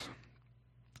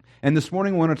And this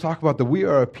morning, I want to talk about that we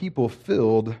are a people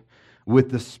filled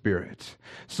with the Spirit.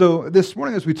 So this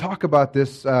morning, as we talk about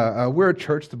this, we're a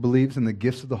church that believes in the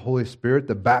gifts of the Holy Spirit,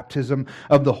 the baptism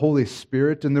of the Holy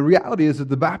Spirit. And the reality is that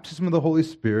the baptism of the Holy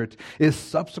Spirit is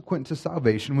subsequent to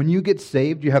salvation. When you get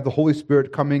saved, you have the Holy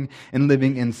Spirit coming and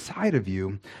living inside of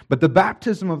you. But the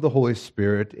baptism of the Holy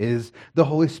Spirit is the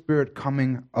Holy Spirit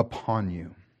coming upon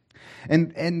you.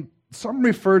 And some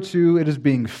refer to it as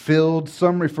being filled.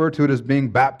 Some refer to it as being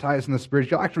baptized in the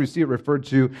Spirit. You'll actually see it referred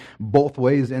to both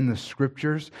ways in the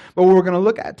Scriptures. But what we're going to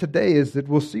look at today is that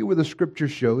we'll see where the Scripture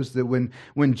shows that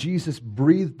when Jesus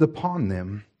breathed upon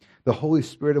them, the Holy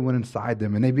Spirit went inside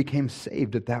them, and they became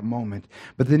saved at that moment.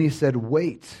 But then he said,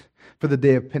 wait for the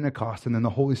day of Pentecost, and then the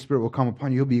Holy Spirit will come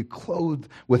upon you. You'll be clothed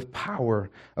with power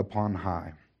upon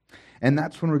high. And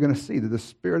that's when we're going to see that the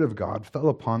Spirit of God fell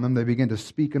upon them. They began to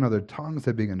speak in other tongues.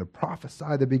 They began to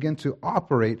prophesy. They began to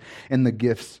operate in the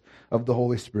gifts of the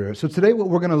Holy Spirit. So today what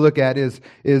we're going to look at is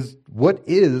what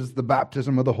is the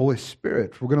baptism of the Holy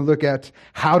Spirit? We're going to look at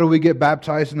how do we get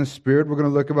baptized in the Spirit. We're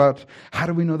going to look about how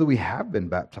do we know that we have been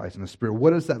baptized in the Spirit?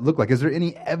 What does that look like? Is there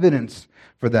any evidence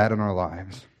for that in our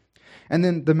lives? And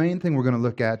then the main thing we're going to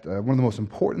look at, one of the most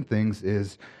important things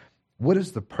is, what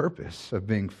is the purpose of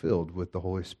being filled with the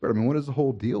Holy Spirit? I mean, what is the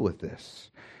whole deal with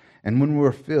this? And when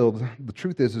we're filled, the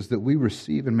truth is that we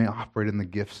receive and may operate in the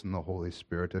gifts in the Holy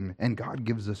Spirit. And God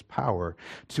gives us power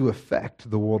to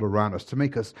affect the world around us, to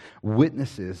make us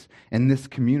witnesses in this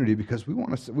community, because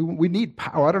we need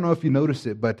power. I don't know if you notice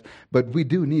it, but we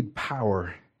do need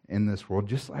power in this world,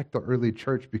 just like the early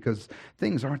church, because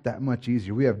things aren't that much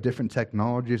easier. We have different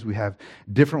technologies, we have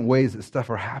different ways that stuff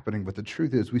are happening, but the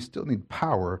truth is we still need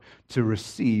power to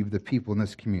receive the people in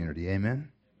this community.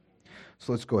 Amen?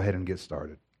 So let's go ahead and get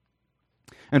started.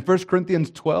 In 1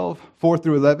 Corinthians 12, 4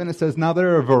 through 11, it says, now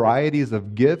there are varieties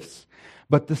of gifts,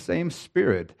 but the same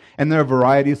Spirit. And there are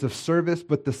varieties of service,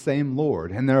 but the same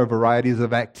Lord. And there are varieties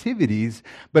of activities,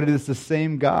 but it is the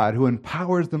same God who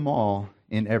empowers them all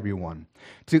in everyone.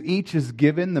 To each is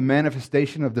given the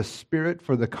manifestation of the Spirit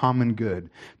for the common good.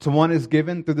 To one is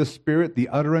given through the Spirit the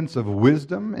utterance of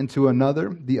wisdom, and to another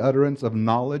the utterance of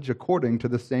knowledge according to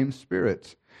the same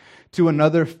Spirit. To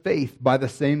another faith by the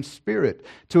same Spirit.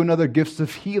 To another gifts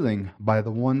of healing by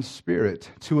the one Spirit.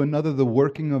 To another the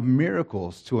working of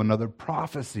miracles. To another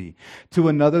prophecy. To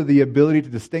another the ability to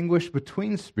distinguish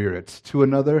between spirits. To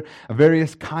another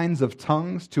various kinds of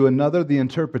tongues. To another the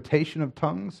interpretation of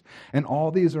tongues. And all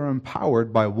these are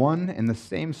empowered by one and the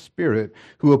same Spirit,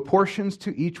 who apportions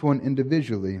to each one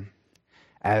individually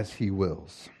as he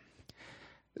wills.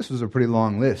 This was a pretty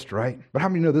long list, right? But how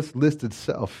many know this list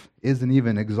itself isn't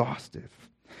even exhaustive?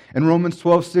 In Romans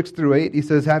 12, 6 through 8, he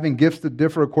says, having gifts that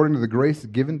differ according to the grace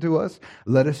given to us,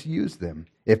 let us use them.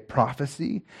 If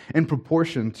prophecy, in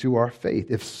proportion to our faith.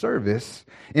 If service,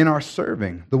 in our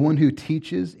serving. The one who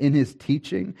teaches, in his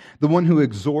teaching. The one who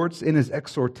exhorts, in his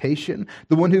exhortation.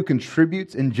 The one who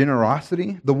contributes, in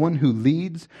generosity. The one who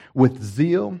leads, with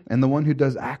zeal. And the one who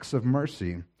does acts of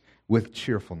mercy, with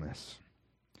cheerfulness.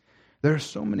 There are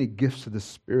so many gifts of the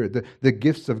Spirit, the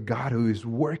gifts of God who is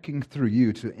working through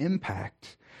you to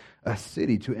impact a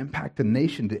city, to impact a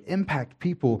nation, to impact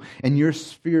people in your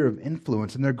sphere of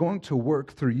influence. And they're going to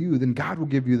work through you. Then God will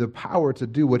give you the power to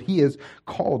do what He has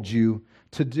called you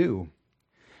to do.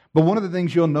 But one of the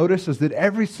things you'll notice is that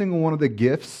every single one of the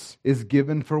gifts is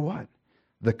given for what?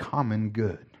 The common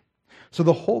good. So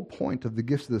the whole point of the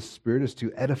gifts of the Spirit is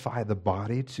to edify the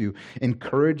body, to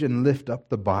encourage and lift up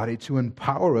the body, to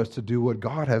empower us to do what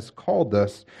God has called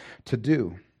us to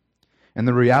do. And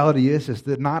the reality is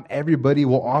that not everybody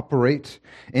will operate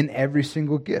in every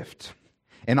single gift.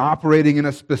 And operating in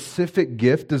a specific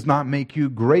gift does not make you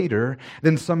greater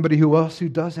than somebody who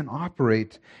doesn't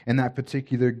operate in that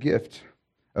particular gift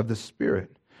of the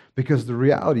Spirit. Because the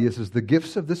reality is the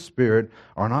gifts of the Spirit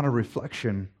are not a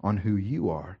reflection on who you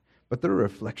are, but they're a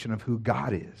reflection of who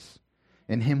God is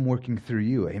and Him working through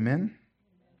you. Amen?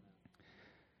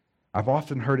 I've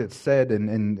often heard it said,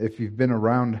 and if you've been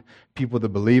around people that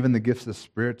believe in the gifts of the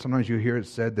Spirit, sometimes you hear it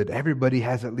said that everybody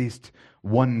has at least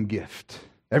one gift.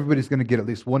 Everybody's going to get at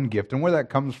least one gift. And where that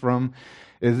comes from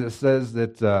is it says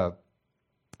that,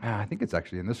 I think it's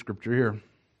actually in this scripture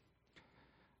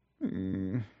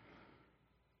here.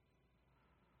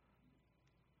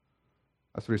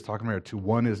 That's what he's talking about. To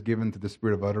one is given to the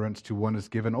spirit of utterance. To one is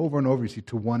given. Over and over, you see,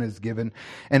 to one is given.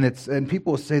 And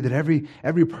people say that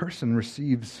every person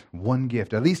receives one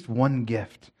gift, at least one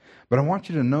gift. But I want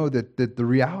you to know that the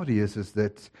reality is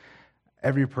that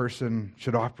Every person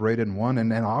should operate in one,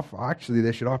 and actually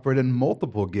they should operate in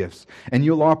multiple gifts. And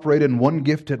you'll operate in one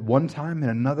gift at one time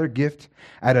and another gift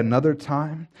at another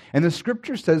time. And the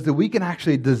Scripture says that we can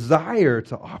actually desire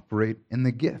to operate in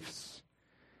the gifts.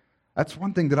 That's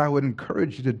one thing that I would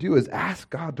encourage you to do, is ask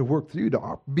God to work through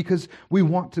you, because we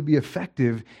want to be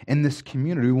effective in this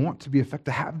community. We want to be effective,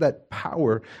 to have that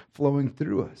power flowing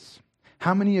through us.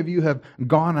 How many of you have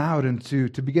gone out and to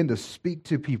begin to speak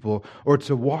to people, or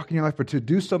to walk in your life, or to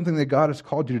do something that God has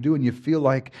called you to do, and you feel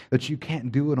like that you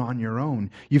can't do it on your own?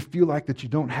 You feel like that you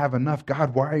don't have enough.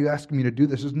 God, why are you asking me to do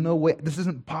this? There's no way. This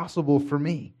isn't possible for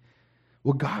me.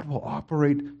 Well, God will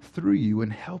operate through you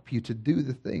and help you to do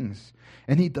the things.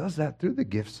 And He does that through the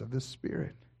gifts of the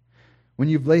Spirit. When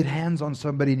you've laid hands on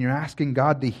somebody and you're asking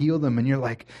God to heal them, and you're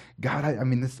like, God, I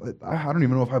don't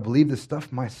even know if I believe this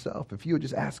stuff myself. If you would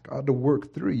just ask God to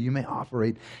work through you, you may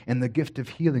operate in the gift of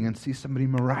healing and see somebody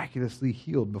miraculously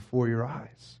healed before your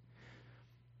eyes.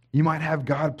 You might have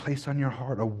God place on your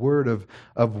heart a word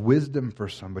of wisdom for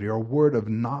somebody, or a word of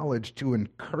knowledge to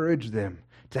encourage them,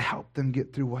 to help them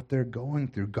get through what they're going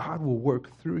through. God will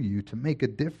work through you to make a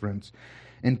difference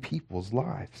in people's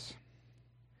lives.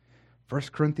 1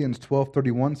 Corinthians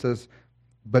 12:31 says,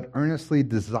 but earnestly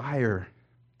desire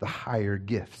the higher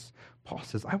gifts. Paul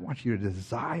says, I want you to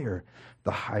desire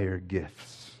the higher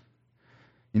gifts.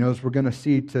 You know, as we're going to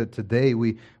see today,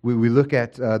 we look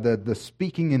at the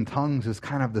speaking in tongues as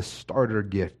kind of the starter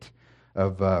gift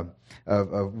of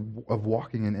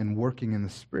walking and working in the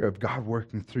Spirit of God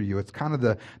working through you. It's kind of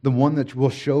the one that we'll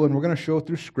show, and we're going to show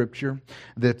through Scripture,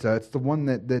 that it's the one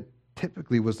that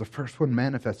typically was the first one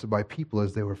manifested by people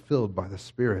as they were filled by the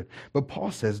Spirit. But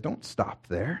Paul says, don't stop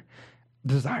there.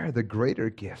 Desire the greater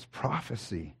gifts,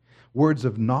 prophecy, words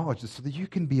of knowledge, so that you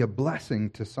can be a blessing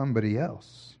to somebody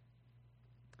else.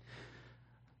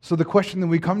 So the question that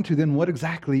we come to then, what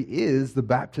exactly is the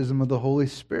baptism of the Holy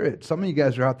Spirit? Some of you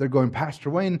guys are out there going, Pastor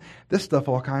Wayne, this stuff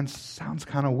sounds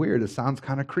kind of weird. It sounds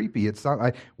kind of creepy.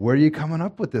 Where are you coming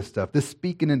up with this stuff? This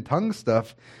speaking in tongues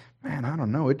stuff, man, I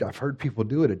don't know. I've heard people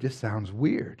do it. It just sounds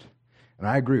weird. And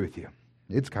I agree with you.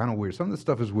 It's kind of weird. Some of this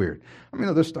stuff is weird. I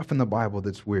mean, there's stuff in the Bible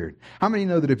that's weird. How many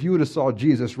know that if you would have saw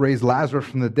Jesus raise Lazarus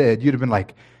from the dead, you'd have been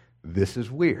like, this is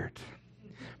weird?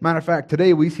 Matter of fact,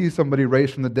 today we see somebody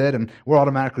raised from the dead, and we're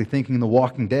automatically thinking The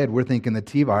Walking Dead. We're thinking the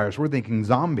T-virus. We're thinking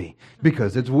zombie,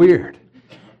 because it's weird.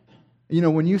 You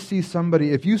know, when you see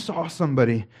somebody, if you saw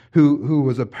somebody who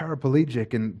was a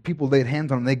paraplegic and people laid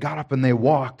hands on them, they got up and they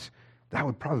walked, that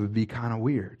would probably be kind of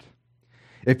weird.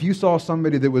 If you saw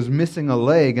somebody that was missing a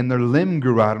leg and their limb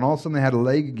grew out and all of a sudden they had a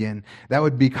leg again, that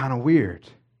would be kind of weird.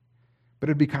 But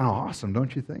it'd be kind of awesome,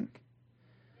 don't you think?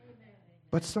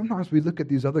 But sometimes we look at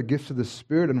these other gifts of the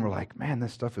Spirit and we're like, man,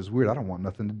 this stuff is weird. I don't want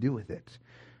nothing to do with it.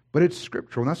 But it's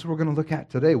scriptural, and that's what we're going to look at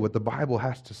today, what the Bible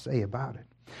has to say about it.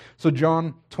 So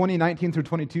John 20:19 through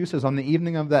 22 says, on the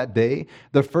evening of that day,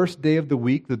 the first day of the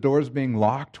week, the doors being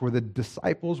locked where the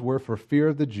disciples were for fear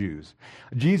of the Jews,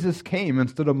 Jesus came and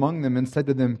stood among them and said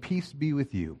to them, peace be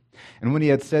with you. And when he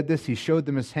had said this, he showed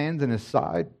them his hands and his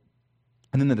side.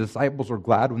 And then the disciples were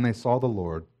glad when they saw the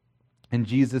Lord. And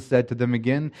Jesus said to them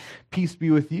again, peace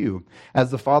be with you.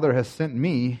 As the Father has sent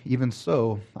me, even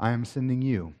so I am sending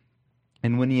you.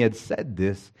 And when he had said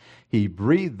this, he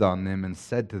breathed on them and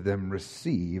said to them,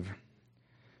 receive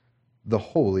the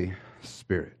Holy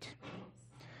Spirit.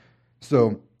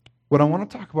 So what I want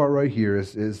to talk about right here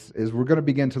is we're going to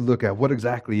begin to look at what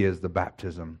exactly is the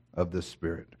baptism of the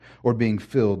Spirit, or being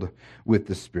filled with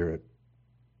the Spirit.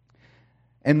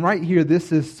 And right here,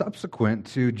 this is subsequent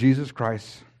to Jesus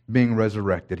Christ being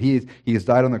resurrected. He has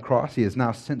died on the cross. He has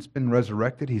now since been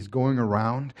resurrected. He's going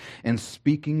around and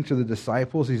speaking to the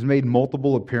disciples. He's made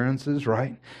multiple appearances,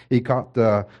 right? He caught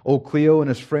old Cleo and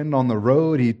his friend on the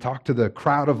road. He talked to the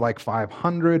crowd of like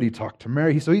 500. He talked to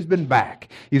Mary. So he's been back.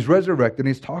 He's resurrected and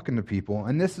he's talking to people.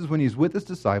 And this is when he's with his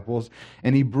disciples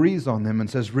and he breathes on them and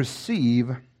says,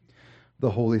 receive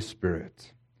the Holy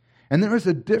Spirit. And there is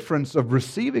a difference of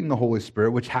receiving the Holy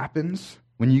Spirit, which happens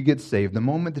when you get saved. The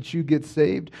moment that you get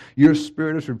saved, your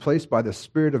spirit is replaced by the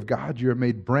Spirit of God. You're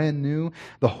made brand new.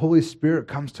 The Holy Spirit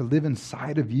comes to live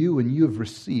inside of you, and you have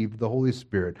received the Holy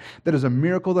Spirit. That is a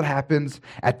miracle that happens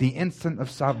at the instant of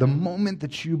salvation. The moment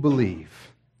that you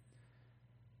believe,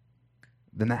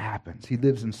 then that happens. He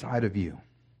lives inside of you.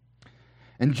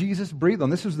 And Jesus breathed on,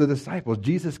 this was the disciples.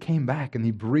 Jesus came back and he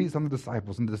breathed on the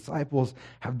disciples, and the disciples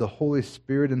have the Holy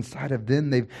Spirit inside of them.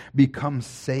 They've become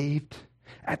saved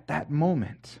at that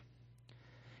moment.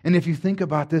 And if you think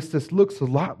about this looks a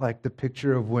lot like the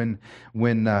picture of when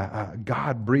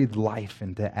God breathed life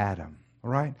into Adam, all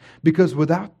right? Because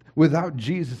without without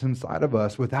Jesus inside of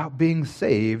us, without being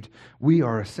saved, we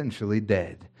are essentially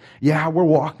dead. Yeah, we're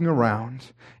walking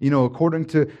around. According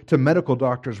to medical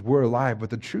doctors, we're alive. But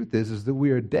the truth is that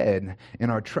we are dead in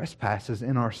our trespasses,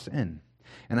 in our sin.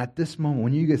 And at this moment,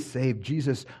 when you get saved,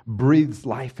 Jesus breathes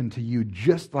life into you,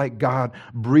 just like God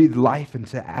breathed life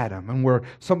into Adam. And where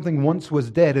something once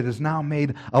was dead, it is now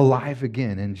made alive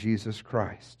again in Jesus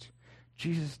Christ.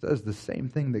 Jesus does the same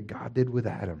thing that God did with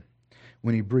Adam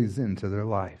when he breathes into their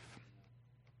life.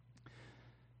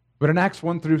 But in Acts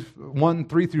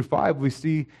 1:3-5, we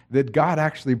see that God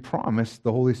actually promised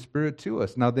the Holy Spirit to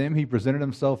us. Now then, he presented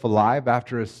himself alive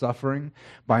after his suffering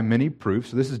by many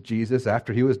proofs. So this is Jesus.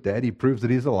 After he was dead, he proves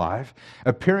that he's alive,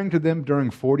 appearing to them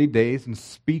during 40 days and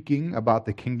speaking about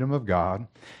the kingdom of God.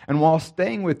 And while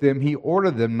staying with them, he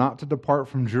ordered them not to depart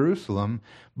from Jerusalem,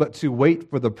 but to wait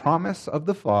for the promise of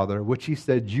the Father, which he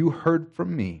said, "You heard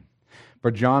from me. For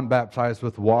John baptized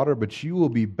with water, but you will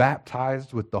be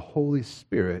baptized with the Holy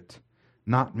Spirit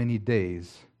not many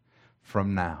days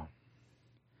from now."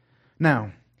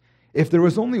 Now, if there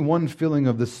was only one filling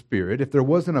of the Spirit, if there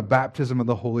wasn't a baptism of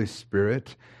the Holy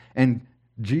Spirit, and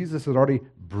Jesus had already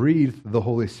breathed the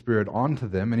Holy Spirit onto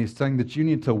them, and he's saying that you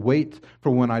need to wait for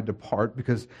when I depart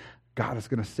because God is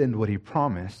going to send what he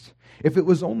promised. If it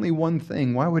was only one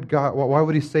thing, why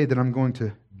would he say that I'm going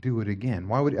to do it again?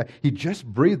 Why would he just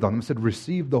breathed on them, said,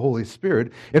 "Receive the Holy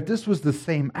Spirit"? If this was the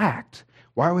same act,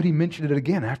 why would he mention it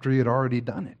again after he had already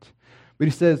done it? But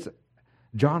he says,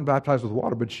 John baptized with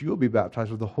water, but you'll be baptized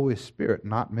with the Holy Spirit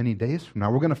not many days from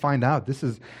now. We're going to find out. This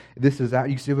is out.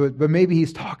 You see, but maybe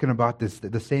he's talking about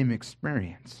the same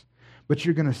experience. But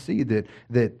you're going to see that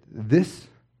this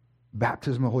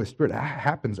baptism of the Holy Spirit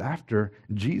happens after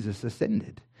Jesus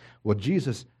ascended. Well,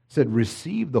 Jesus said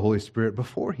receive the Holy Spirit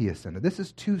before he ascended. This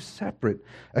is two separate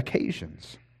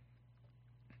occasions.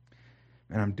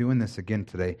 And I'm doing this again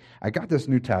today. I got this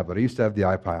new tablet. I used to have the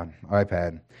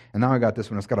iPad, and now I got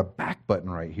this one. It's got a back button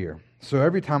right here. So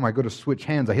every time I go to switch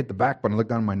hands, I hit the back button, look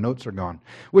down, and my notes are gone,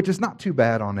 which is not too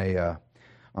bad on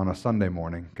a Sunday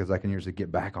morning because I can usually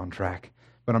get back on track.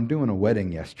 But I'm doing a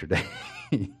wedding yesterday.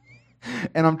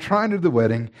 And I'm trying to do the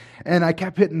wedding, and I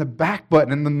kept hitting the back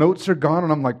button, and the notes are gone,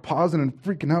 and I'm like pausing and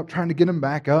freaking out, trying to get them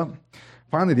back up.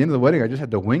 Finally, at the end of the wedding, I just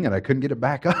had to wing it. I couldn't get it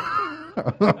back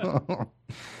up.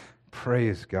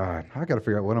 Praise God. I got to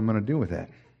figure out what I'm going to do with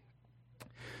that.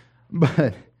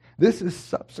 But this is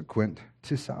subsequent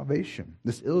to salvation.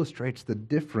 This illustrates the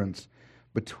difference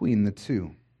between the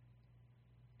two.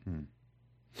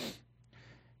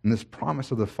 And this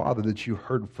promise of the Father that you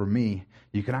heard from me,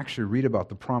 you can actually read about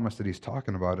the promise that he's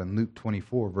talking about in Luke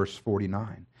 24, verse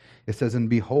 49. It says, "And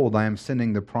behold, I am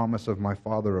sending the promise of my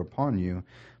Father upon you,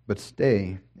 but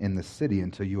stay in the city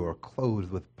until you are clothed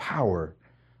with power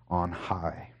on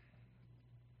high."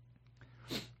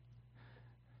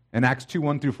 In Acts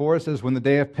 2:1-4, it says, "When the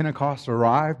day of Pentecost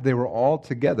arrived, they were all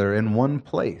together in one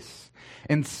place.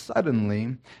 And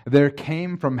suddenly there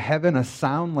came from heaven a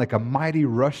sound like a mighty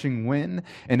rushing wind,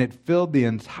 and it filled the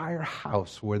entire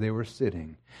house where they were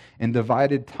sitting. And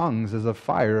divided tongues as of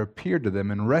fire appeared to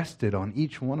them and rested on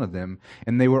each one of them,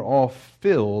 and they were all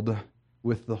filled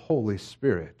with the Holy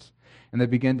Spirit. And they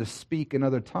began to speak in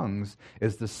other tongues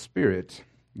as the Spirit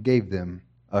gave them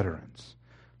utterance."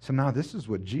 So now this is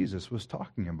what Jesus was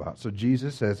talking about. So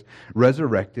Jesus has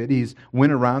resurrected. He's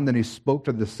went around and he spoke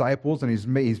to the disciples, and he's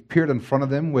appeared in front of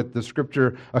them with the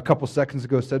scripture a couple seconds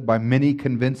ago said by many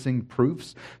convincing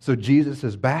proofs. So Jesus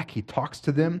is back. He talks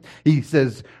to them. He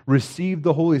says, receive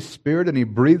the Holy Spirit, and he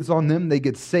breathes on them. They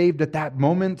get saved at that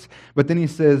moment. But then he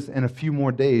says, in a few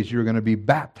more days, you're going to be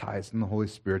baptized in the Holy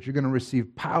Spirit. You're going to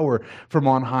receive power from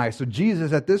on high. So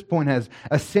Jesus at this point has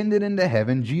ascended into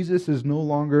heaven. Jesus is no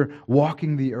longer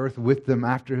walking the earth with them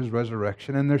after his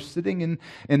resurrection, and they're sitting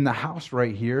in the house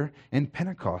right here in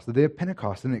Pentecost, the day of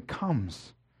Pentecost, and it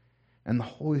comes, and the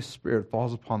Holy Spirit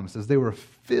falls upon them. It says they were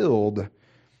filled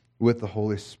with the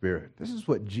Holy Spirit. This is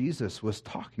what Jesus was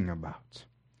talking about.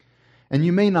 And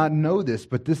you may not know this,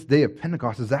 but this day of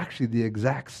Pentecost is actually the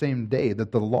exact same day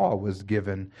that the law was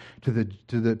given to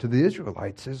the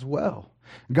Israelites as well.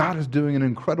 God is doing an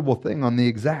incredible thing on the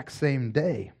exact same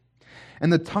day.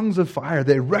 And the tongues of fire,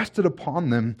 they rested upon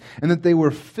them, and that they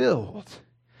were filled.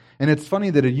 And it's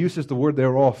funny that it uses the word they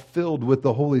were all filled with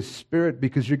the Holy Spirit,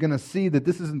 because you're going to see that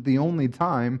this isn't the only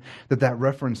time that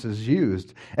reference is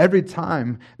used. Every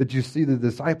time that you see the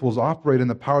disciples operate in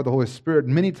the power of the Holy Spirit,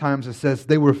 many times it says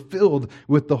they were filled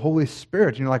with the Holy Spirit.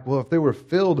 And you're like, well, if they were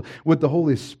filled with the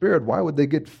Holy Spirit, why would they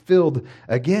get filled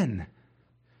again?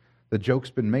 The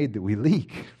joke's been made that we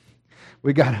leak.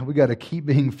 we got to keep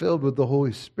being filled with the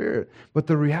Holy Spirit. But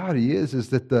the reality is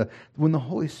that when the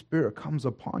Holy Spirit comes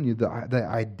upon you, the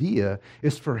idea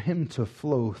is for Him to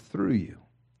flow through you.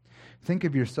 Think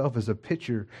of yourself as a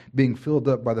pitcher being filled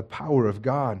up by the power of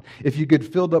God. If you get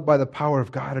filled up by the power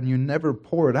of God and you never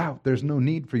pour it out, there's no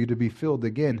need for you to be filled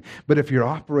again. But if you're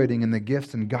operating in the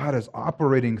gifts and God is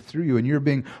operating through you and you're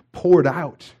being poured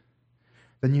out,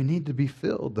 then you need to be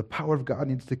filled. The power of God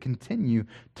needs to continue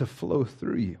to flow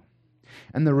through you.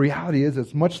 And the reality is,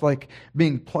 it's much like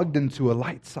being plugged into a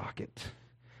light socket.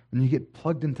 When you get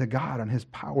plugged into God and His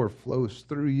power flows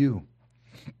through you.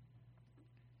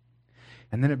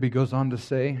 And then it goes on to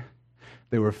say,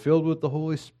 they were filled with the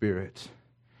Holy Spirit,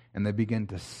 and they began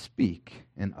to speak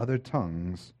in other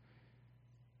tongues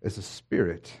as the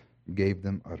Spirit gave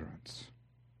them utterance.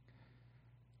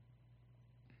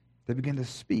 They began to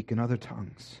speak in other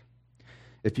tongues.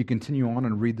 If you continue on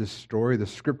and read this story, the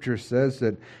Scripture says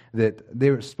that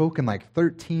they were spoken like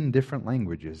 13 different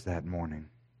languages that morning.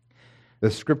 The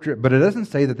Scripture, but it doesn't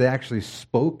say that they actually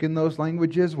spoke in those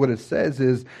languages. What it says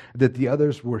is that the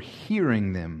others were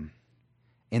hearing them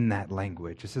in that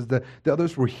language. It says the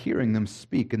others were hearing them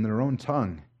speak in their own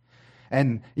tongue.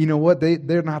 And you know what?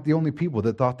 They're not the only people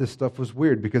that thought this stuff was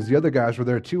weird, because the other guys were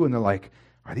there too, and they're like,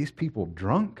 are these people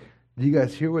drunk? Do you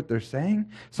guys hear what they're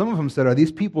saying? Some of them said, are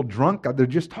these people drunk? They're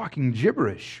just talking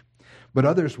gibberish. But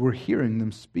others were hearing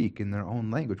them speak in their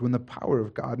own language. When the power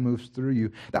of God moves through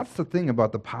you, that's the thing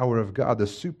about the power of God, the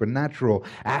supernatural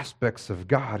aspects of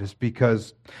God, is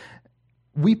because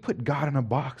we put God in a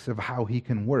box of how He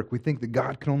can work. We think that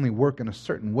God can only work in a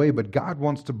certain way, but God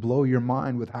wants to blow your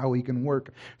mind with how He can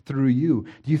work through you.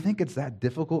 Do you think it's that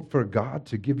difficult for God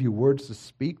to give you words to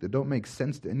speak that don't make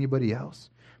sense to anybody else,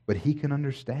 but He can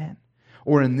understand?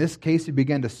 Or in this case, He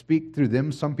began to speak through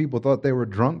them. Some people thought they were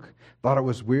drunk, thought it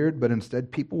was weird, but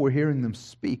instead people were hearing them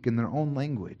speak in their own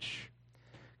language.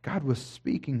 God was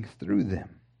speaking through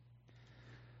them.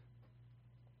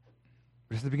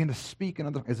 As they began to speak in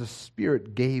other, as the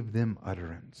Spirit gave them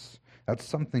utterance. That's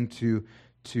something to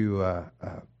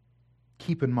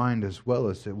keep in mind as well,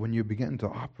 as that when you begin to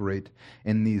operate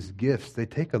in these gifts, they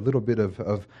take a little bit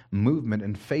of movement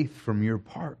and faith from your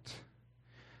part.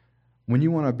 When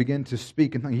you want to begin to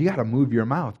speak, and you got to move your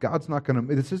mouth. God's not going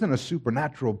to, this isn't a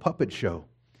supernatural puppet show.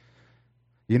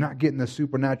 You're not getting the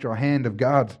supernatural hand of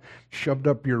God shoved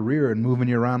up your rear and moving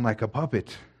you around like a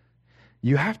puppet.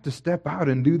 You have to step out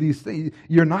and do these things.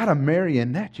 You're not a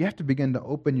marionette. You have to begin to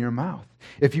open your mouth.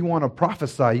 If you want to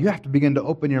prophesy, you have to begin to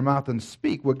open your mouth and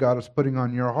speak what God is putting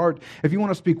on your heart. If you want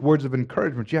to speak words of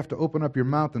encouragement, you have to open up your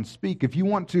mouth and speak. If you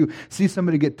want to see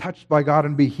somebody get touched by God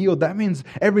and be healed, that means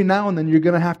every now and then you're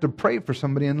going to have to pray for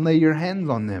somebody and lay your hands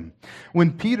on them.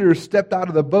 When Peter stepped out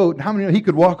of the boat, how many know he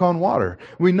could walk on water?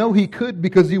 We know he could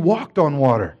because he walked on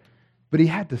water. But he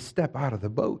had to step out of the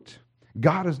boat.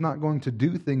 God is not going to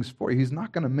do things for you. He's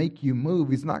not going to make you move.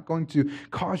 He's not going to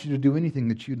cause you to do anything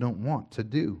that you don't want to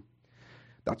do.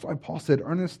 That's why Paul said,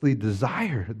 earnestly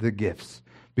desire the gifts.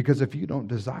 Because if you don't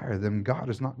desire them, God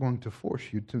is not going to force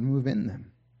you to move in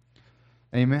them.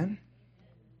 Amen?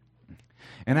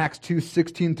 In Acts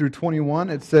 2:16 through 21,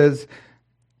 it says,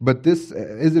 But this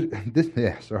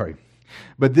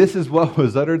is what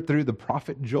was uttered through the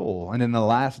prophet Joel. And in the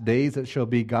last days it shall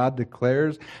be, God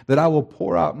declares, that I will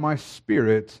pour out my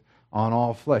Spirit on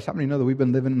all flesh. How many know that we've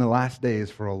been living in the last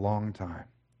days for a long time?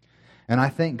 And I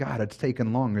thank God it's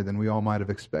taken longer than we all might have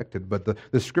expected. But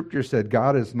the Scripture said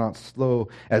God is not slow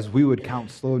as we would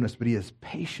count slowness, but He is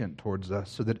patient towards us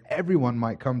so that everyone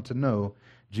might come to know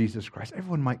Jesus Christ.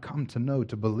 Everyone might come to know,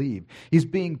 to believe. He's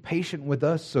being patient with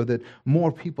us so that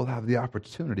more people have the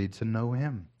opportunity to know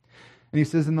Him. And He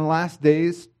says, in the last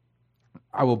days,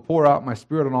 I will pour out my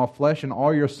Spirit on all flesh, and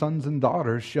all your sons and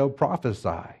daughters shall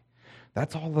prophesy.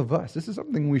 That's all of us. This is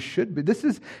something we should be. This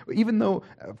is, even though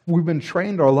we've been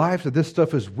trained our lives that this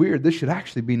stuff is weird, this should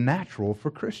actually be natural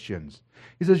for Christians.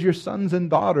 He says, your sons and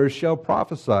daughters shall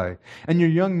prophesy, and your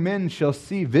young men shall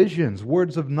see visions,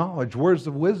 words of knowledge, words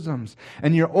of wisdoms,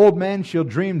 and your old men shall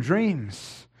dream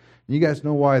dreams. You guys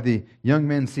know why the young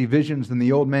men see visions and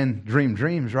the old men dream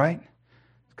dreams, right?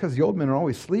 It's because the old men are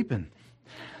always sleeping.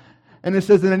 And it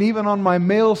says, and even on my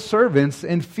male servants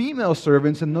and female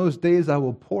servants in those days I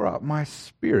will pour out my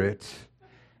Spirit,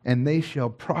 and they shall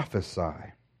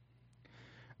prophesy.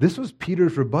 This was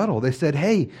Peter's rebuttal. They said,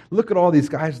 hey, look at all these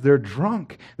guys. They're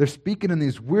drunk. They're speaking in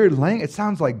these weird language. It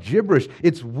sounds like gibberish.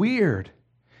 It's weird.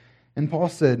 And Paul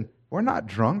said, we're not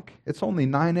drunk. It's only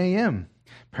 9 a.m.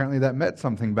 Apparently that meant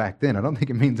something back then. I don't think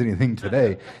it means anything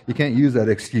today. You can't use that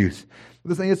excuse.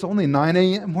 They're saying it's only 9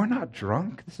 a.m. We're not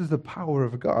drunk. This is the power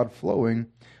of God flowing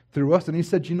through us. And he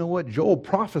said, you know what? Joel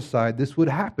prophesied this would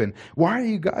happen. Why are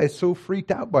you guys so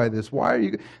freaked out by this? Why are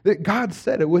you... That God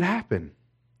said it would happen.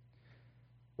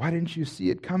 Why didn't you see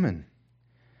it coming?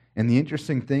 And the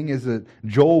interesting thing is that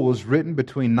Joel was written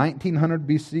between 1900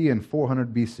 BC and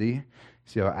 400 BC.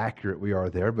 See how accurate we are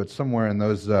there, but somewhere in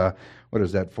those, 400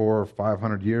 or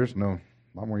 500 years? No, a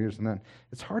lot more years than that.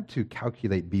 It's hard to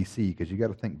calculate BC because you got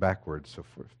to think backwards, so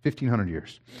for 1,500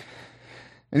 years.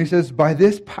 And he says, by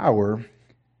this power,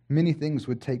 many things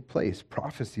would take place.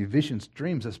 Prophecy, visions,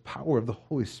 dreams, this power of the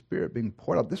Holy Spirit being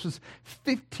poured out. This was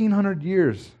 1,500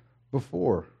 years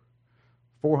before.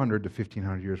 400 to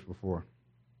 1,500 years before.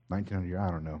 1,900 years, I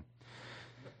don't know.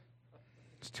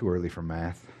 It's too early for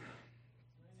math.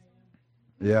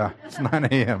 Yeah, it's 9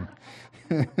 a.m.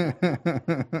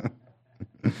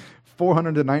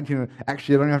 400 to 1900.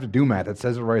 Actually, I don't even have to do math. It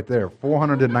says it right there.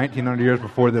 400 to 1,900 years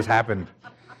before this happened.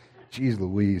 Jeez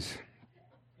Louise.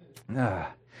 And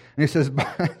he says,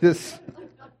 by this...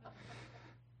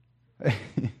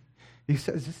 He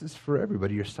says, this is for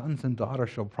everybody. Your sons and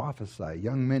daughters shall prophesy.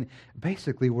 Young men.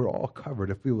 Basically, we're all covered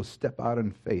if we will step out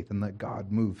in faith and let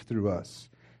God move through us.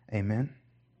 Amen?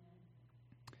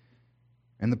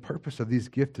 And the purpose of these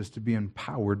gifts is to be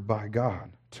empowered by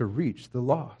God to reach the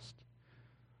lost.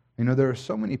 You know, there are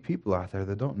so many people out there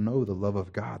that don't know the love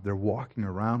of God. They're walking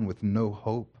around with no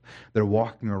hope. They're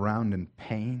walking around in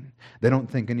pain. They don't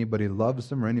think anybody loves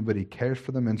them or anybody cares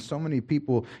for them. And so many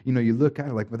people, you know, you look at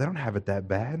it like, well, they don't have it that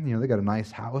bad. You know, they got a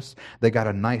nice house. They got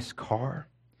a nice car.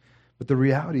 But the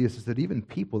reality is that even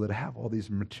people that have all these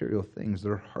material things,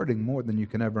 they're hurting more than you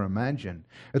can ever imagine.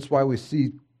 That's why we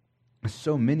see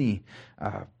so many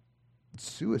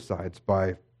suicides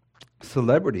by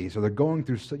celebrities, or they're going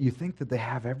through, you think that they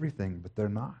have everything, but they're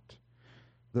not.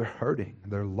 They're hurting,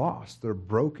 they're lost, they're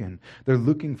broken, they're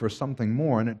looking for something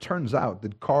more, and it turns out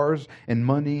that cars and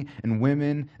money and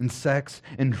women and sex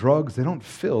and drugs, they don't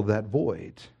fill that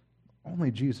void. Only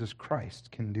Jesus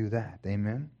Christ can do that.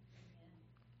 Amen?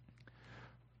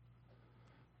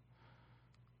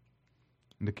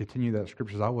 And to continue that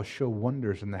scripture, I will show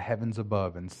wonders in the heavens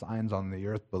above and signs on the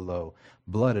earth below,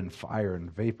 blood and fire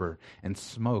and vapor and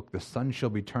smoke. The sun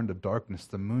shall be turned to darkness,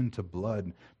 the moon to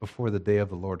blood before the day of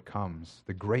the Lord comes,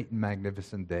 the great and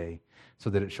magnificent day,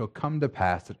 so that it shall come to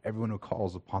pass that everyone who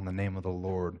calls upon the name of the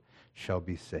Lord shall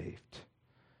be saved.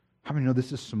 How many know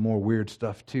this is some more weird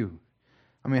stuff too?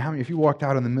 I mean, how many, if you walked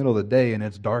out in the middle of the day and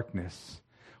it's darkness,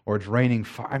 or it's raining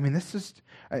fire. I mean, this is,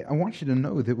 I want you to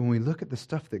know that when we look at the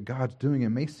stuff that God's doing, it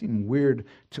may seem weird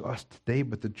to us today,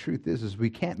 but the truth is we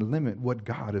can't limit what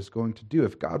God is going to do.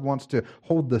 If God wants to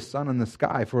hold the sun in the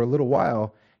sky for a little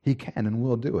while, He can and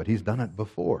will do it. He's done it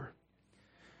before.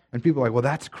 And people are like, well,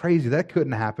 that's crazy. That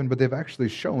couldn't happen. But they've actually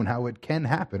shown how it can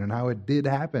happen and how it did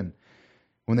happen.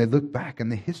 When they look back in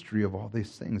the history of all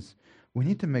these things, we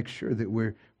need to make sure that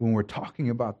when we're talking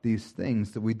about these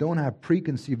things, that we don't have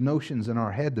preconceived notions in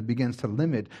our head that begins to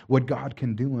limit what God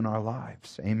can do in our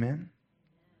lives. Amen?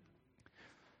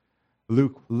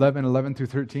 Luke 11 through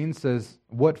 13 says,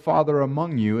 what father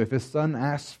among you, if his son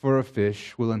asks for a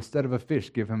fish, will instead of a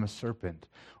fish give him a serpent?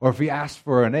 Or if he asks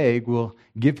for an egg, will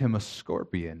give him a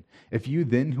scorpion? If you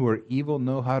then, who are evil,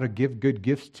 know how to give good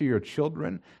gifts to your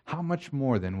children, how much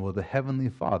more then will the Heavenly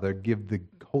Father give the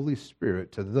Holy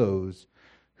Spirit to those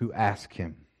who ask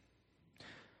Him?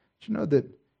 Do you know that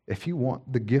if you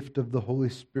want the gift of the Holy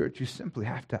Spirit, you simply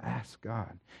have to ask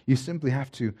God. You simply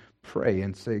have to pray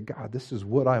and say, God, this is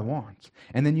what I want.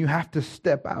 And then you have to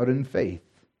step out in faith.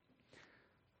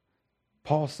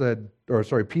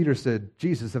 Peter said,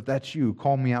 Jesus, if that's you,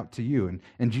 call me out to you.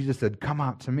 And Jesus said, come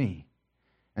out to me.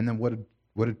 And then what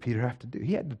did Peter have to do?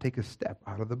 He had to take a step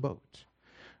out of the boat.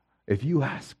 If you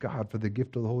ask God for the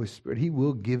gift of the Holy Spirit, He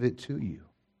will give it to you.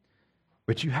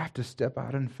 But you have to step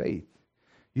out in faith.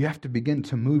 You have to begin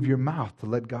to move your mouth to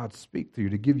let God speak through you,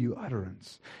 to give you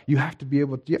utterance. You have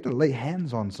to lay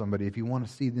hands on somebody if you want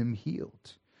to see them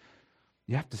healed.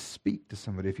 You have to speak to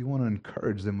somebody if you want to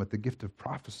encourage them with the gift of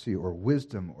prophecy or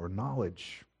wisdom or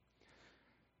knowledge.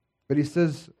 But he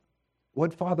says,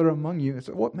 what father among you,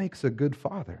 so what makes a good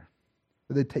father?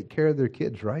 They take care of their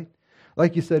kids, right?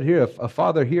 Like you said here, a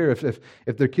father here,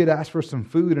 if their kid asked for some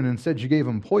food and instead you gave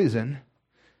them poison,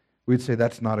 we'd say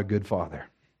that's not a good father.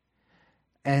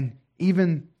 And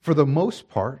even for the most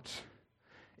part,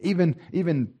 even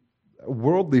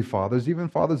worldly fathers, even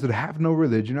fathers that have no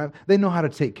religion, they know how to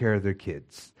take care of their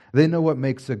kids. They know what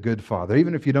makes a good father.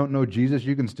 Even if you don't know Jesus,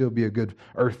 you can still be a good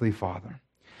earthly father.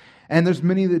 And there's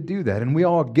many that do that, and we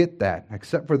all get that,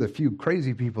 except for the few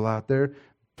crazy people out there.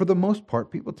 For the most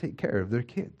part, people take care of their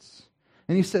kids.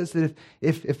 And he says that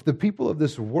if the people of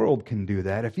this world can do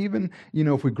that, if even,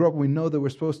 if we grow up, we know that we're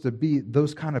supposed to be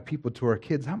those kind of people to our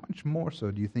kids, how much more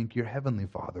so do you think your heavenly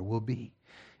Father will be?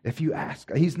 If you ask,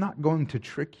 He's not going to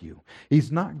trick you. He's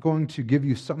not going to give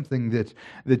you something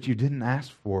that you didn't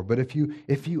ask for. But if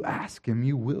you ask Him,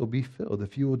 you will be filled.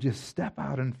 If you will just step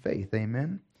out in faith,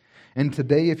 amen? And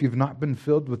today, if you've not been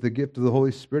filled with the gift of the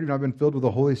Holy Spirit, you've not been filled with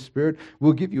the Holy Spirit,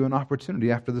 we'll give you an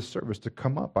opportunity after the service to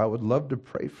come up. I would love to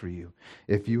pray for you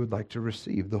if you would like to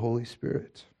receive the Holy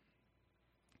Spirit.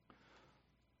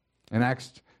 In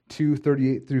Acts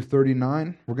 2:38 through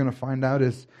 39, we're going to find out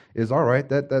is all right,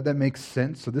 that makes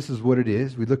sense. So this is what it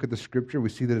is. We look at the scripture, we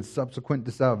see that it's subsequent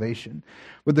to salvation.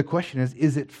 But the question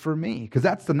is it for me? Because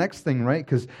that's the next thing, right?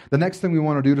 Because the next thing we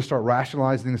want to do to start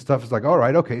rationalizing this stuff is like, all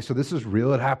right, okay, so this is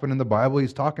real. It happened in the Bible.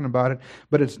 He's talking about it,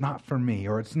 but it's not for me,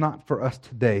 or it's not for us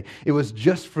today. It was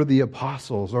just for the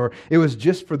apostles, or it was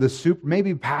just for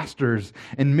maybe pastors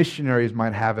and missionaries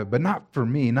might have it, but not for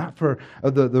me, not for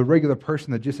the regular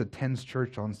person that just attends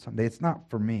church on Sunday. It's not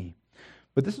for me.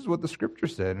 But this is what the scripture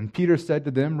said. And Peter said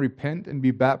to them, repent and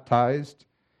be baptized,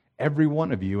 every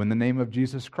one of you, in the name of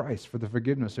Jesus Christ for the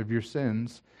forgiveness of your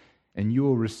sins, and you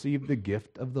will receive the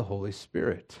gift of the Holy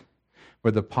Spirit.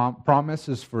 For the promise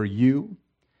is for you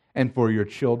and for your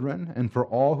children and for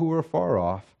all who are far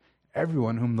off,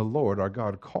 everyone whom the Lord our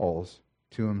God calls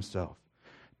to Himself.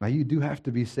 Now you do have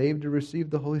to be saved to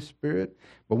receive the Holy Spirit,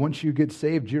 but once you get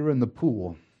saved, you're in the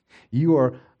pool. You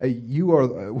are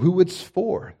who it's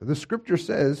for. The scripture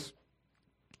says,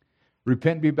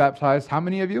 repent, be baptized. How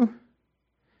many of you?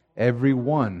 Every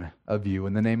one of you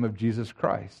in the name of Jesus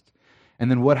Christ.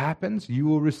 And then what happens? You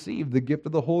will receive the gift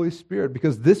of the Holy Spirit,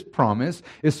 because this promise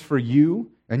is for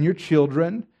you and your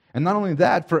children. And not only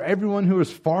that, for everyone who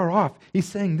is far off. He's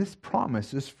saying this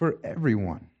promise is for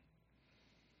everyone.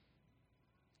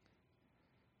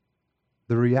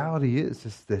 The reality is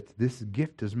that this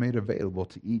gift is made available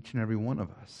to each and every one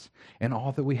of us. And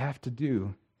all that we have to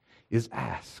do is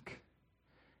ask.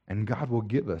 And God will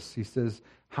give us. He says,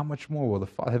 how much more will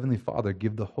the Heavenly Father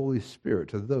give the Holy Spirit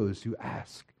to those who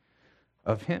ask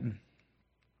of Him?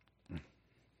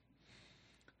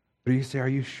 But you say, are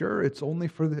you sure it's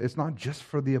not just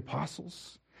for the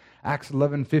apostles? Acts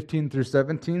 11:15 through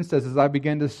 17 says, as I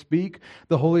began to speak,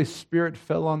 the Holy Spirit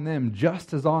fell on them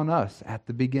just as on us at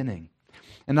the beginning.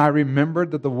 And I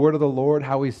remembered that the word of the Lord,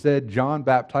 how He said, John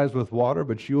baptized with water,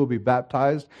 but you will be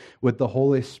baptized with the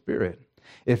Holy Spirit.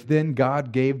 If then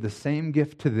God gave the same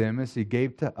gift to them as He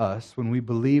gave to us when we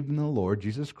believed in the Lord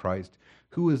Jesus Christ,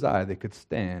 who was I that could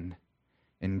stand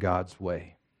in God's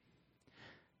way?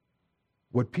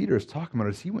 What Peter is talking about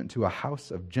is he went to a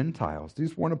house of Gentiles.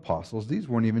 These weren't apostles. These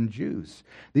weren't even Jews.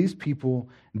 These people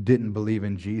didn't believe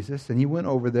in Jesus. And he went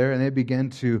over there and they began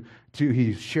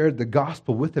he shared the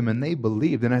gospel with them and they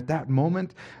believed. And at that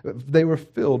moment, they were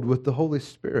filled with the Holy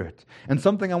Spirit. And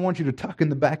something I want you to tuck in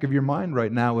the back of your mind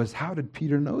right now is, how did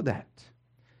Peter know that?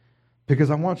 Because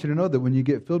I want you to know that when you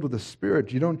get filled with the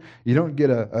Spirit, you don't get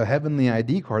a heavenly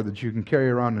ID card that you can carry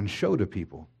around and show to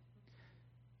people.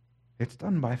 It's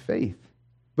done by faith.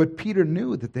 But Peter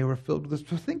knew that they were filled with this.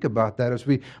 So think about that as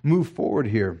we move forward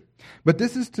here. But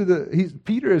this is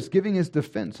Peter is giving his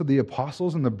defense of the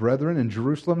apostles and the brethren in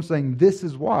Jerusalem, saying, this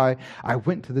is why I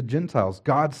went to the Gentiles.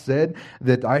 God said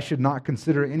that I should not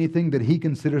consider anything that He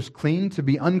considers clean to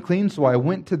be unclean, so I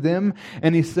went to them.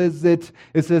 And he says that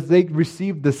they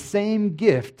received the same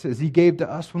gift as He gave to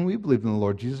us when we believed in the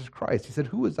Lord Jesus Christ. He said,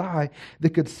 who was I that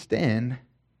could stand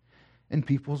in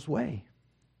people's way?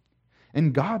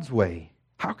 In God's way.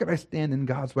 How could I stand in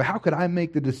God's way? How could I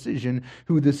make the decision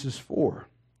who this is for?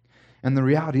 And the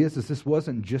reality is this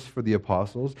wasn't just for the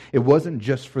apostles. It wasn't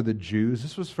just for the Jews.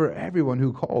 This was for everyone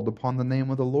who called upon the name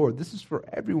of the Lord. This is for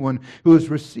everyone who has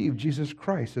received Jesus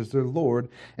Christ as their Lord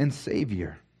and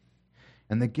Savior.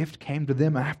 And the gift came to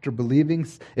them after believing.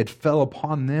 It fell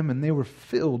upon them and they were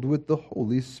filled with the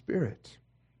Holy Spirit.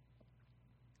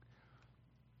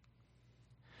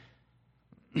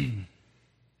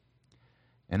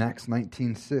 In Acts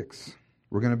 19:6,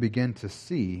 we're going to begin to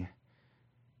see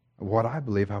what I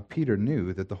believe, how Peter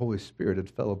knew that the Holy Spirit had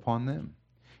fell upon them.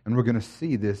 And we're going to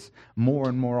see this more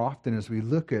and more often as we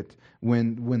look at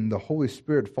when the Holy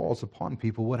Spirit falls upon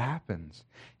people, what happens.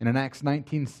 And in Acts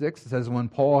 19:6, it says, when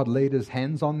Paul had laid his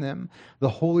hands on them, the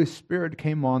Holy Spirit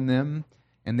came on them,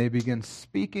 and they began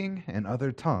speaking in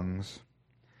other tongues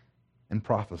and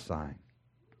prophesying.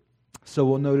 So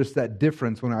we'll notice that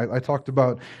difference when I talked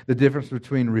about the difference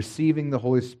between receiving the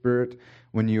Holy Spirit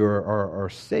when you are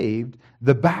saved.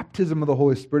 The baptism of the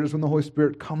Holy Spirit is when the Holy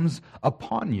Spirit comes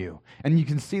upon you. And you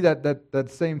can see that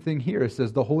same thing here. It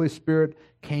says the Holy Spirit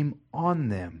came on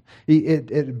them.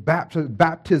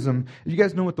 Baptism, you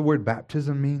guys know what the word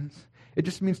baptism means? It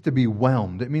just means to be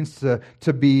whelmed. It means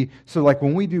to be, so like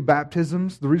when we do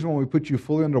baptisms, the reason why we put you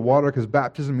fully underwater, because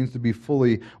baptism means to be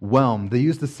fully whelmed. They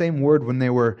used the same word when they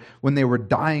were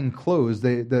dyeing clothes.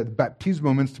 The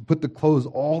baptismo means to put the clothes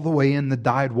all the way in the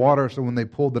dyed water, so when they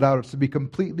pulled it out, it's to be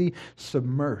completely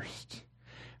submersed.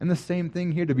 And the same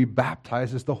thing here, to be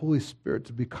baptized is the Holy Spirit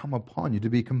to become upon you, to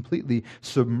be completely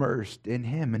submersed in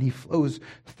Him, and He flows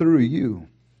through you.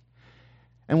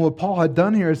 And what Paul had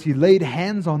done here is he laid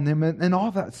hands on them, and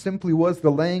all that simply was,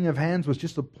 the laying of hands was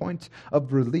just a point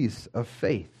of release of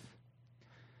faith.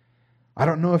 I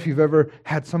don't know if you've ever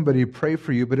had somebody pray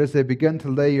for you, but as they begin to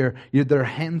lay their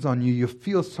hands on you, you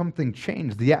feel something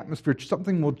change. The atmosphere,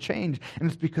 something will change, and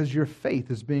it's because your faith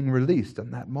is being released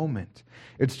in that moment.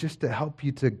 It's just to help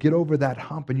you to get over that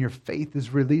hump, and your faith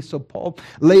is released. So Paul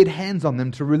laid hands on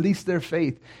them to release their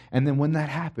faith, and then when that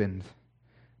happened,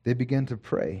 they began to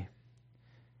pray.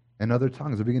 In other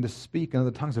tongues, they begin to speak in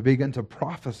other tongues, they begin to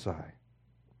prophesy.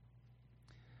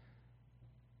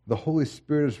 The Holy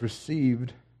Spirit is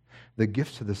received, the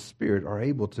gifts of the Spirit are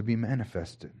able to be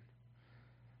manifested.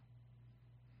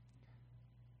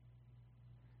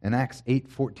 In Acts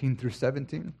 8:14 through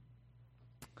 17,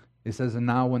 it says, "And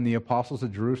now when the apostles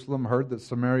at Jerusalem heard that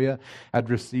Samaria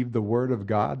had received the word of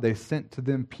God, they sent to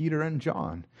them Peter and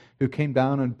John, who came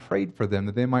down and prayed for them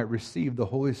that they might receive the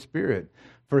Holy Spirit.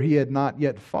 For He had not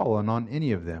yet fallen on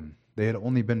any of them. They had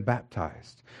only been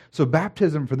baptized." So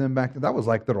baptism for them back then, that was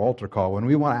like their altar call. When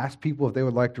we want to ask people if they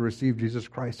would like to receive Jesus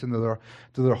Christ into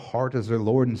their heart as their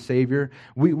Lord and Savior,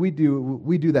 we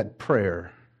do that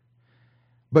prayer.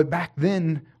 But back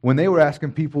then, when they were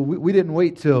asking people, we didn't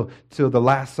wait till the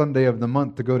last Sunday of the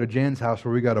month to go to Jan's house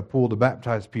where we got a pool to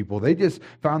baptize people. They just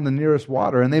found the nearest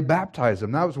water and they baptized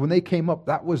them. That was when they came up,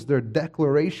 that was their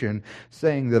declaration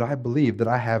saying that I believe that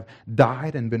I have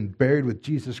died and been buried with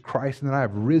Jesus Christ and that I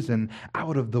have risen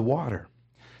out of the water.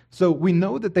 So we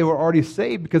know that they were already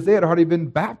saved because they had already been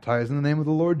baptized in the name of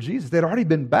the Lord Jesus. They had already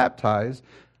been baptized,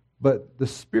 but the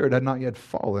Spirit had not yet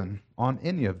fallen on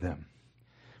any of them.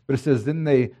 But it says, then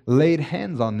they laid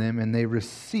hands on them and they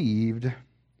received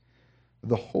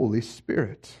the Holy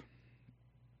Spirit.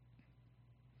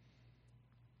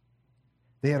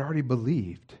 They had already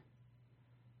believed.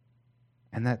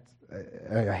 And that,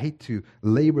 I hate to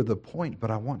labor the point,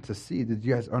 but I want to see that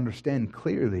you guys understand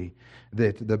clearly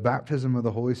that the baptism of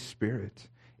the Holy Spirit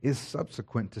is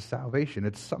subsequent to salvation.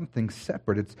 It's something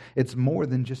separate. It's more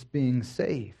than just being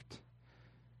saved.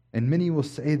 And many will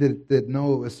say that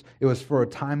no, it was for a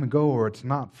time ago, or it's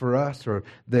not for us, or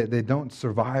that they don't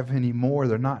survive anymore,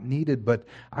 they're not needed. But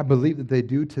I believe that they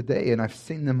do today, and I've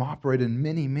seen them operate in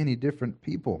many, many different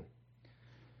people.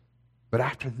 But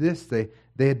after this, they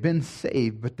had been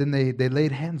saved, but then they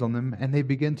laid hands on them, and they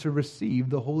began to receive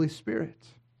the Holy Spirit.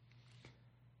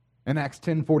 In Acts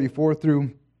 10:44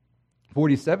 through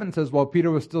 47 says, while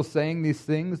Peter was still saying these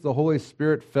things, the Holy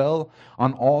Spirit fell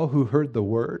on all who heard the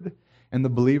word. And the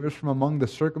believers from among the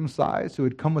circumcised who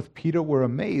had come with Peter were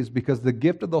amazed because the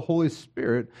gift of the Holy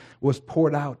Spirit was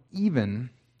poured out even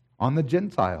on the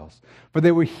Gentiles. For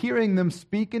they were hearing them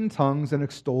speak in tongues and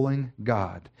extolling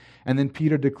God. And then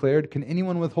Peter declared, can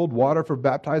anyone withhold water for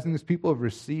baptizing these people who have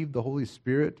received the Holy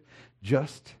Spirit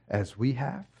just as we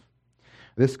have?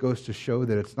 This goes to show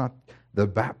that it's not the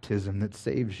baptism that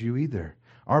saves you either.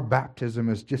 Our baptism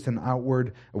is just an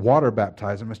outward water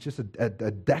baptism. It's just a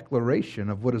declaration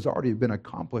of what has already been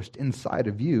accomplished inside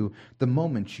of you the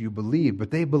moment you believe. But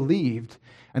they believed,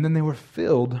 and then they were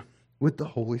filled with the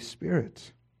Holy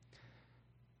Spirit.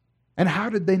 And how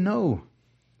did they know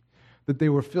that they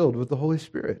were filled with the Holy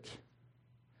Spirit?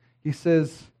 He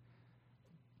says,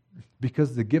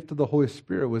 because the gift of the Holy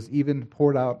Spirit was even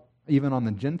poured out even on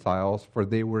the Gentiles, for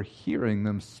they were hearing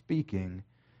them speaking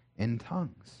in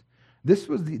tongues. This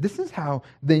is how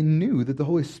they knew that the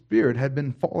Holy Spirit had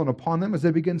been fallen upon them, as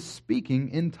they began speaking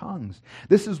in tongues.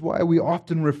 This is why we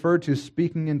often refer to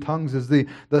speaking in tongues as the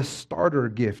starter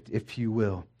gift, if you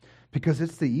will, because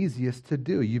it's the easiest to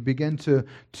do. You begin to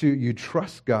you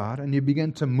trust God, and you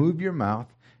begin to move your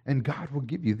mouth, and God will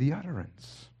give you the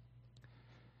utterance.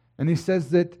 And he says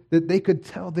that they could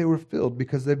tell they were filled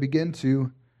because they began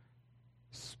to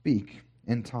speak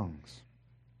in tongues.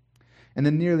 And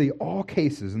in nearly all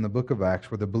cases in the book of Acts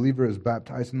where the believer is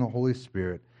baptized in the Holy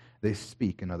Spirit, they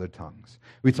speak in other tongues.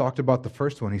 We talked about the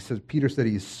first one. Peter said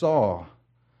he saw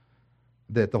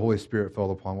that the Holy Spirit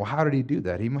fell upon. Well, how did he do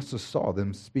that? He must have saw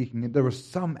them speaking. There was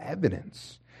some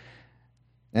evidence.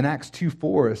 In Acts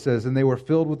 2:4 it says, and they were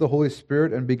filled with the Holy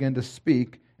Spirit and began to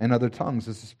speak in other tongues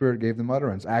as the Spirit gave them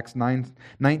utterance. Acts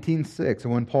 19:6,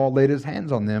 and when Paul laid his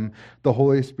hands on them, the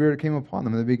Holy Spirit came upon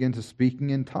them, and they began to speaking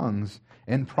in tongues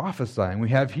and prophesying. We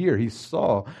have here, he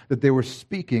saw that they were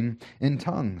speaking in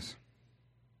tongues.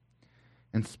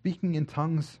 And speaking in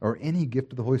tongues, or any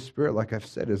gift of the Holy Spirit, like I've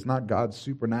said, is not God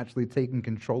supernaturally taking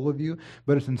control of you,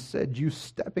 but it's instead you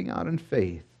stepping out in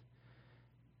faith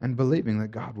and believing that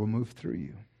God will move through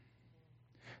you.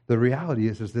 The reality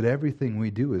is that everything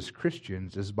we do as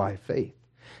Christians is by faith.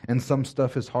 And some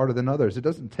stuff is harder than others. It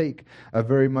doesn't take a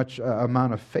very much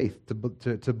amount of faith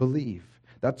to believe.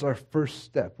 That's our first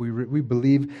step. We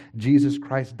believe Jesus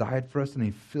Christ died for us and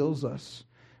he fills us.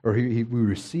 Or we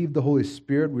received the Holy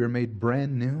Spirit, we are made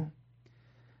brand new.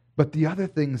 But the other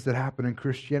things that happen in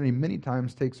Christianity many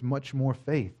times takes much more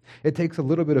faith. It takes a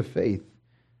little bit of faith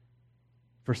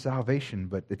for salvation,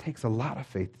 but it takes a lot of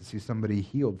faith to see somebody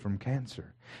healed from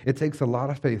cancer. It takes a lot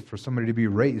of faith for somebody to be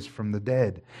raised from the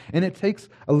dead. And it takes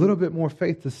a little bit more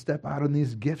faith to step out in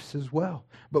these gifts as well.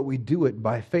 But we do it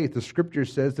by faith. The Scripture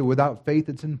says that without faith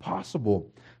it's impossible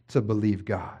to believe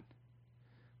God.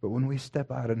 But when we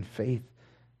step out in faith,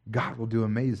 God will do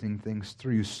amazing things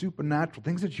through you, supernatural,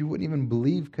 things that you wouldn't even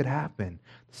believe could happen,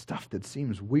 stuff that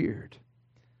seems weird.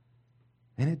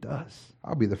 And it does.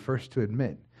 I'll be the first to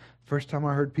admit. First time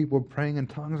I heard people praying in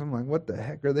tongues, I'm like, what the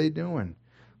heck are they doing?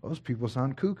 Those people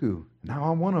sound cuckoo.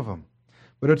 Now I'm one of them.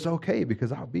 But it's okay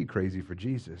because I'll be crazy for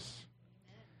Jesus.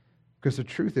 Because the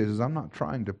truth is I'm not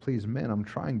trying to please men, I'm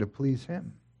trying to please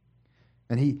Him.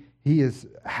 And He is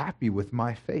happy with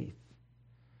my faith.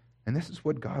 And this is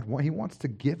what God wants. He wants to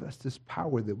give us this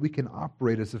power that we can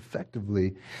operate as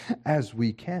effectively as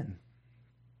we can.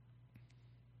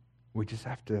 We just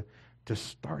have to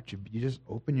start. You just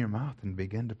open your mouth and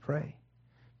begin to pray.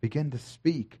 Begin to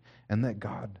speak and let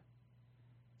God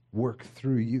work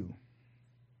through you.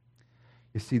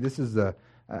 You see, this is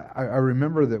I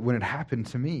remember that when it happened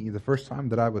to me, the first time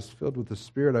that I was filled with the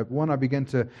Spirit, I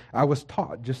was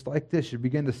taught just like this. You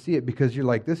begin to see it because you're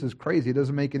like, this is crazy. It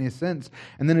doesn't make any sense.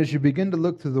 And then as you begin to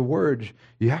look through the Word,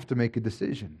 you have to make a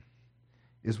decision.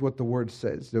 Is what the Word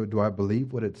says. Do I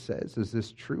believe what it says? Is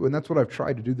this true? And that's what I've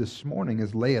tried to do this morning,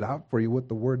 is lay it out for you what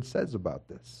the Word says about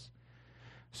this.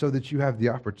 So that you have the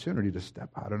opportunity to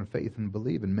step out in faith and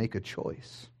believe and make a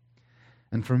choice.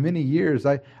 And for many years,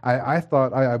 I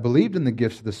thought I believed in the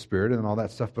gifts of the Spirit and all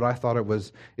that stuff, but I thought it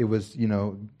was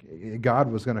God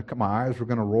was going to come. My eyes were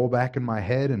going to roll back in my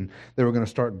head, and they were going to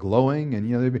start glowing, and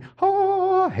there'd be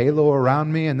halo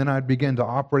around me, and then I'd begin to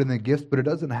operate in the gifts. But it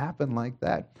doesn't happen like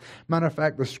that. Matter of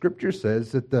fact, the Scripture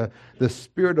says that the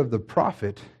spirit of the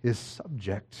prophet is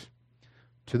subject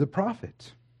to the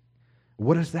prophet.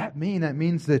 What does that mean? That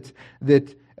means that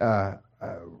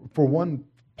for one,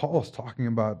 Paul's talking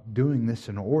about doing this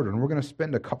in order. And we're going to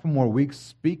spend a couple more weeks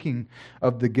speaking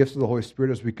of the gifts of the Holy Spirit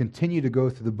as we continue to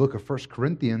go through the book of 1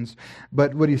 Corinthians.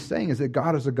 But what he's saying is that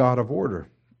God is a God of order.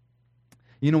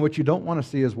 You know, what you don't want to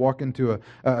see is walk into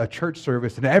a church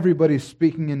service and everybody's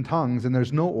speaking in tongues and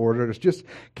there's no order. It's just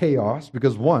chaos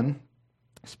because, one,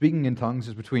 speaking in tongues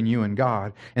is between you and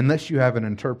God, unless you have an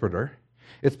interpreter.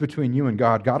 It's between you and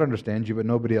God. God understands you, but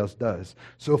nobody else does.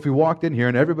 So if we walked in here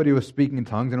and everybody was speaking in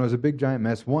tongues and it was a big giant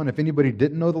mess, one, if anybody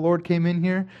didn't know the Lord came in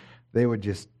here, they would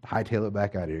just hightail it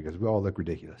back out of here because we all look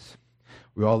ridiculous.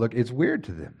 It's weird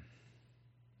to them.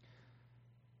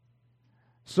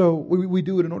 So we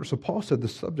do it in order. So Paul said the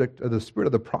spirit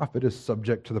of the prophet is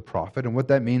subject to the prophet. And what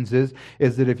that means is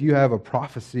that if you have a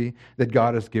prophecy that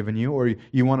God has given you, or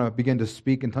you want to begin to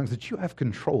speak in tongues, that you have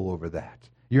control over that.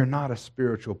 You're not a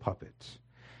spiritual puppet.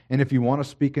 And if you want to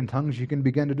speak in tongues, you can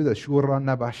begin to do that.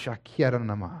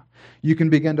 You can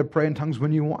begin to pray in tongues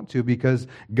when you want to, because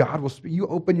God will speak. You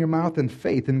open your mouth in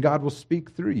faith and God will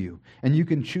speak through you. And you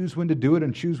can choose when to do it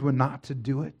and choose when not to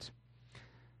do it.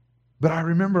 But I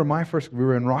remember we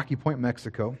were in Rocky Point,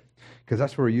 Mexico, because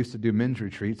that's where we used to do men's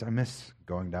retreats. I miss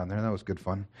going down there. That was good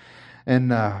fun.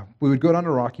 And we would go down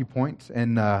to Rocky Point,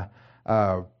 and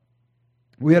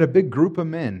we had a big group of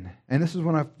men, and this is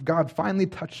when God finally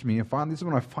touched me, and this is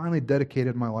when I finally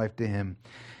dedicated my life to Him.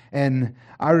 And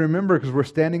I remember, because we're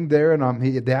standing there, and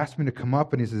they asked me to come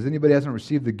up, and he says, anybody hasn't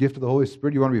received the gift of the Holy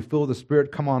Spirit, you want to be filled with the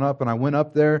Spirit, come on up. And I went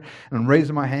up there, and I'm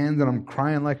raising my hands, and I'm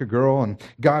crying like a girl, and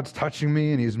God's touching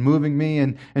me, and He's moving me,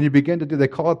 and you begin to do, they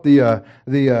call it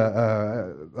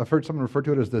I've heard someone refer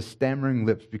to it as the stammering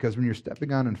lips, because when you're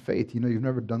stepping out in faith, you've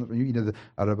never done it, you've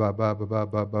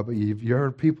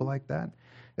heard people like that?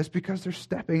 It's because they're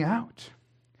stepping out.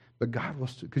 But God will,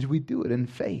 because we do it in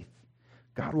faith.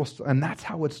 God will, and that's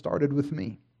how it started with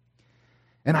me.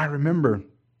 And I remember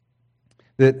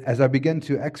that as I began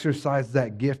to exercise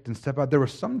that gift and step out, there were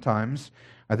some times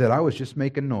that I was just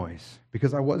making noise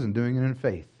because I wasn't doing it in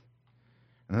faith.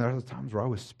 And there were times where I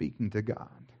was speaking to God.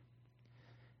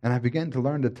 And I began to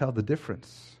learn to tell the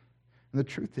difference. And the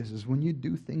truth is when you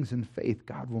do things in faith,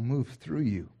 God will move through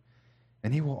you.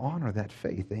 And He will honor that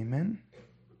faith. Amen?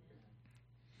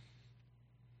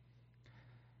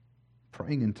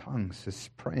 Praying in tongues is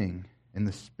praying in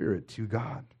the Spirit to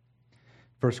God.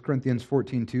 1 Corinthians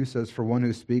 14:2 says, "For one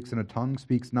who speaks in a tongue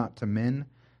speaks not to men,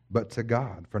 but to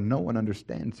God. For no one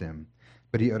understands him,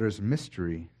 but he utters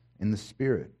mystery in the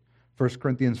Spirit." 1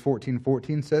 Corinthians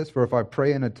 14:14 says, "For if I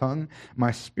pray in a tongue,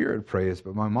 my spirit prays,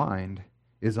 but my mind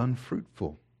is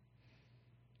unfruitful."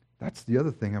 That's the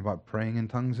other thing about praying in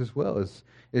tongues as well,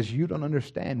 is you don't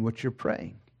understand what you're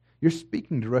praying. You're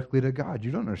speaking directly to God.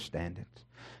 You don't understand it.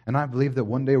 And I believe that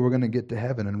one day we're going to get to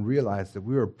heaven and realize that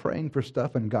we were praying for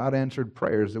stuff and God answered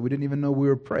prayers that we didn't even know we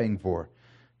were praying for,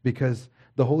 because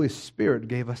the Holy Spirit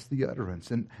gave us the utterance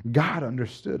and God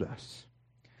understood us.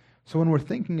 So when we're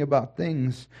thinking about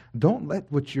things, don't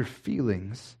let what your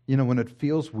feelings, when it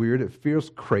feels weird, it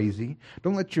feels crazy,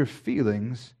 don't let your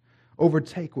feelings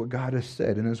overtake what God has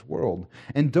said in His world.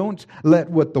 And don't let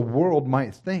what the world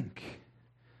might think.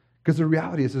 Because the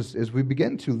reality is we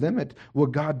begin to limit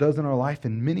what God does in our life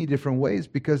in many different ways,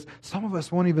 because some of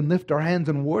us won't even lift our hands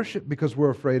and worship because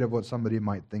we're afraid of what somebody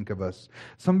might think of us.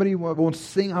 Somebody won't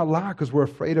sing out loud because we're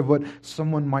afraid of what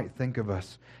someone might think of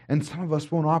us. And some of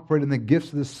us won't operate in the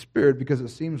gifts of the Spirit because it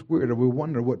seems weird or we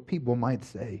wonder what people might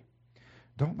say.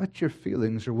 Don't let your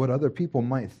feelings or what other people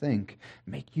might think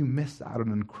make you miss out on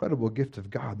an incredible gift of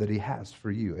God that He has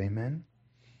for you. Amen?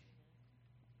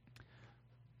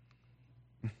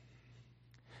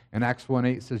 And Acts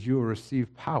 1:8 says, "You will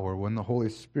receive power when the Holy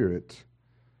Spirit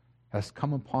has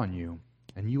come upon you,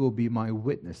 and you will be my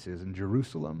witnesses in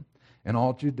Jerusalem and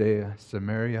all Judea,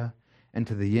 Samaria, and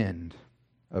to the end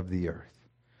of the earth."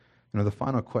 The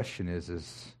final question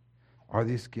is are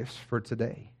these gifts for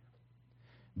today?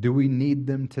 Do we need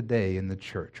them today in the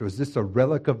church? Was this a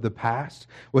relic of the past?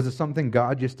 Was it something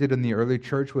God just did in the early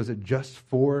church? Was it just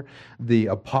for the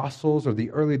apostles or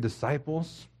the early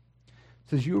disciples? It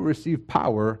says, "You will receive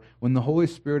power when the Holy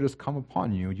Spirit has come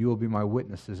upon you. You will be my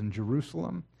witnesses in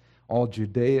Jerusalem, all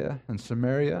Judea and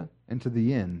Samaria, and to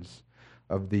the ends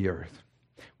of the earth."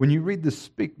 When you read the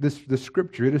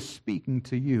scripture, it is speaking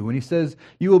to you. When He says,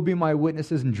 "You will be my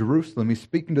witnesses in Jerusalem," He's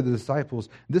speaking to the disciples.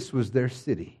 This was their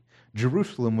city.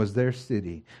 Jerusalem was their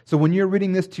city. So when you're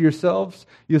reading this to yourselves,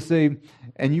 you'll say,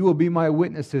 "And you will be my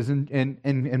witnesses in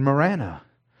Marana,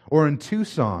 or in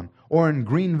Tucson, or in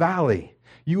Green Valley.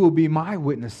 You will be my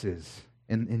witnesses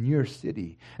in your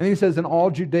city." And He says, "In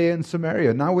all Judea and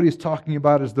Samaria." Now what He's talking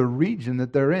about is the region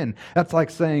that they're in. That's like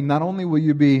saying, not only will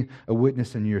you be a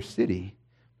witness in your city,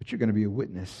 but you're going to be a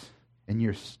witness in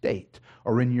your state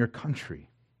or in your country.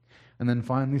 And then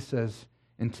finally says,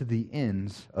 "And to the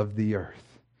ends of the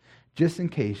earth." Just in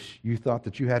case you thought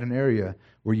that you had an area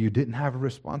where you didn't have a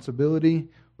responsibility,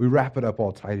 we wrap it up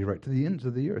all tidy, right? To the ends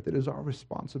of the earth. It is our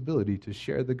responsibility to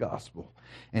share the gospel.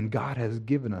 And God has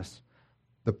given us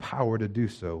the power to do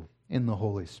so in the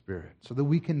Holy Spirit, so that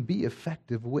we can be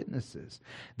effective witnesses,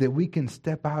 that we can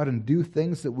step out and do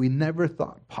things that we never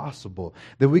thought possible,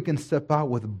 that we can step out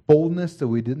with boldness that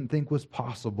we didn't think was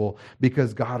possible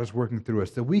because God is working through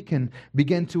us, that we can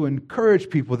begin to encourage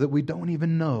people that we don't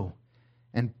even know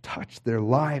and touch their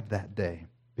life that day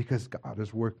because God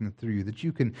is working through you, that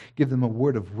you can give them a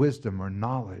word of wisdom or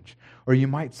knowledge. Or you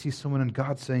might see someone and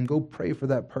God saying, "Go pray for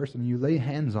that person." You lay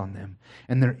hands on them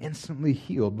and they're instantly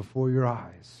healed before your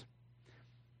eyes.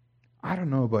 I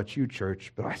don't know about you,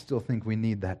 church, but I still think we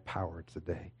need that power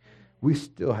today. We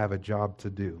still have a job to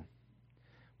do.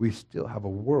 We still have a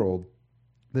world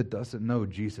that doesn't know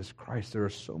Jesus Christ. There are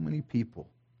so many people.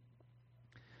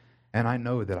 And I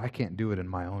know that I can't do it in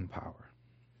my own power.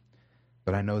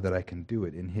 But I know that I can do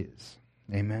it in His.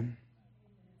 Amen?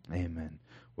 Amen.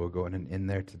 We'll go in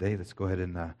there today. Let's go ahead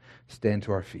and stand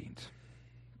to our feet.